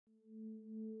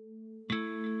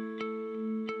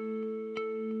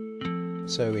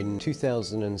So in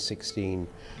 2016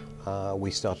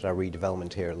 we started our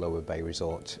redevelopment here at Lower Bay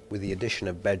Resort. With the addition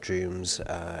of bedrooms,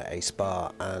 a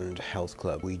spa and health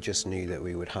club, we just knew that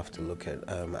we would have to look at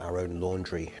our own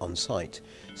laundry on site.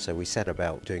 So we set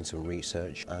about doing some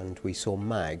research and we saw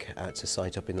MAG at a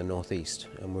site up in the northeast,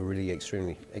 and we're really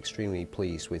extremely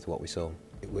pleased with what we saw.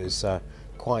 It was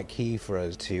quite key for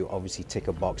us to obviously tick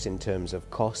a box in terms of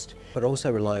cost, but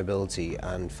also reliability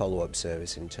and follow-up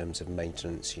service in terms of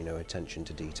maintenance, attention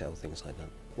to detail, things like that.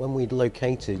 When we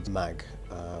located MAG,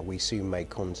 we soon made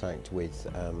contact with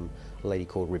a lady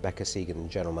called Rebecca Segan,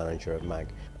 General Manager of MAG,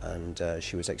 and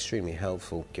she was extremely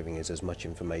helpful, giving us as much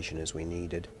information as we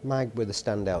needed. MAG were the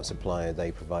standout supplier.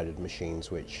 They provided machines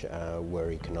which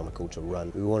were economical to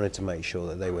run. We wanted to make sure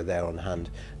that they were there on hand.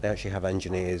 They actually have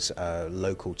engineers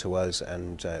local to us,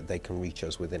 and they can reach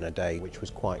us within a day, which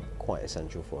was quite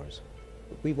essential for us.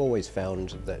 We've always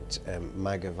found that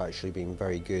MAG have actually been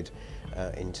very good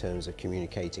in terms of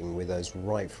communicating with us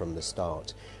right from the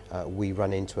start. We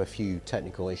ran into a few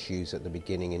technical issues at the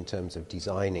beginning in terms of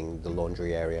designing the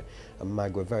laundry area, and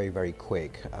MAG were very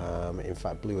quick. In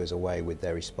fact, blew us away with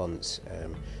their response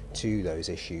to those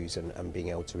issues and being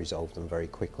able to resolve them very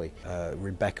quickly.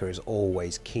 Rebecca is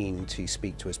always keen to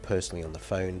speak to us personally on the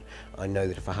phone. I know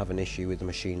that if I have an issue with the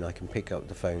machine, I can pick up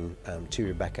the phone to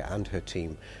Rebecca and her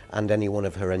team and any one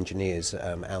of her engineers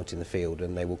out in the field,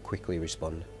 and they will quickly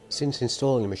respond. Since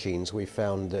installing the machines, we've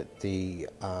found that the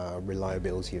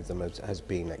reliability of them has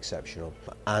been exceptional,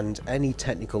 and any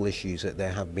technical issues that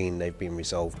there have been, they've been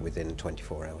resolved within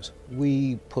 24 hours.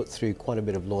 We put through quite a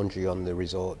bit of laundry on the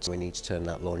resort. We need to turn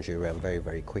that laundry around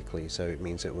very quickly, so it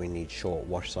means that we need short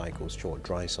wash cycles, short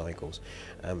dry cycles.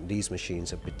 These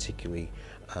machines are particularly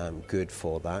good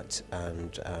for that,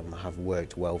 and have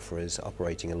worked well for us,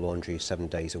 operating a laundry 7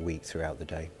 days a week throughout the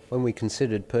day. When we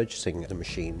considered purchasing the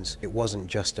machines, it wasn't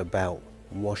just about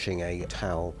washing a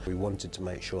towel. We wanted to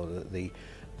make sure that the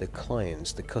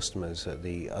clients, the customers at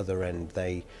the other end,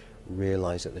 they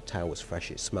realised that the towel was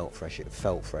fresh, it smelt fresh, it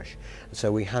felt fresh.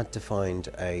 So we had to find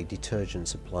a detergent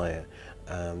supplier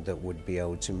that would be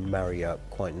able to marry up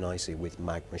quite nicely with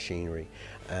MAG machinery.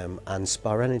 And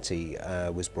Spirenity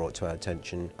was brought to our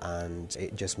attention, and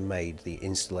it just made the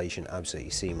installation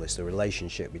absolutely seamless. The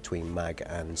relationship between MAG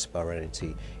and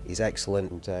Spirenity is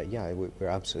excellent, and yeah, we're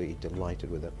absolutely delighted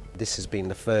with it. This has been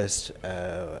the first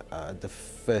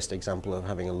example of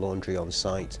having a laundry on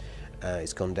site.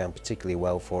 It's gone down particularly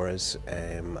well for us,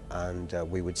 and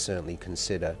we would certainly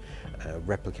consider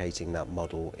replicating that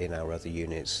model in our other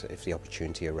units if the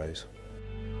opportunity arose.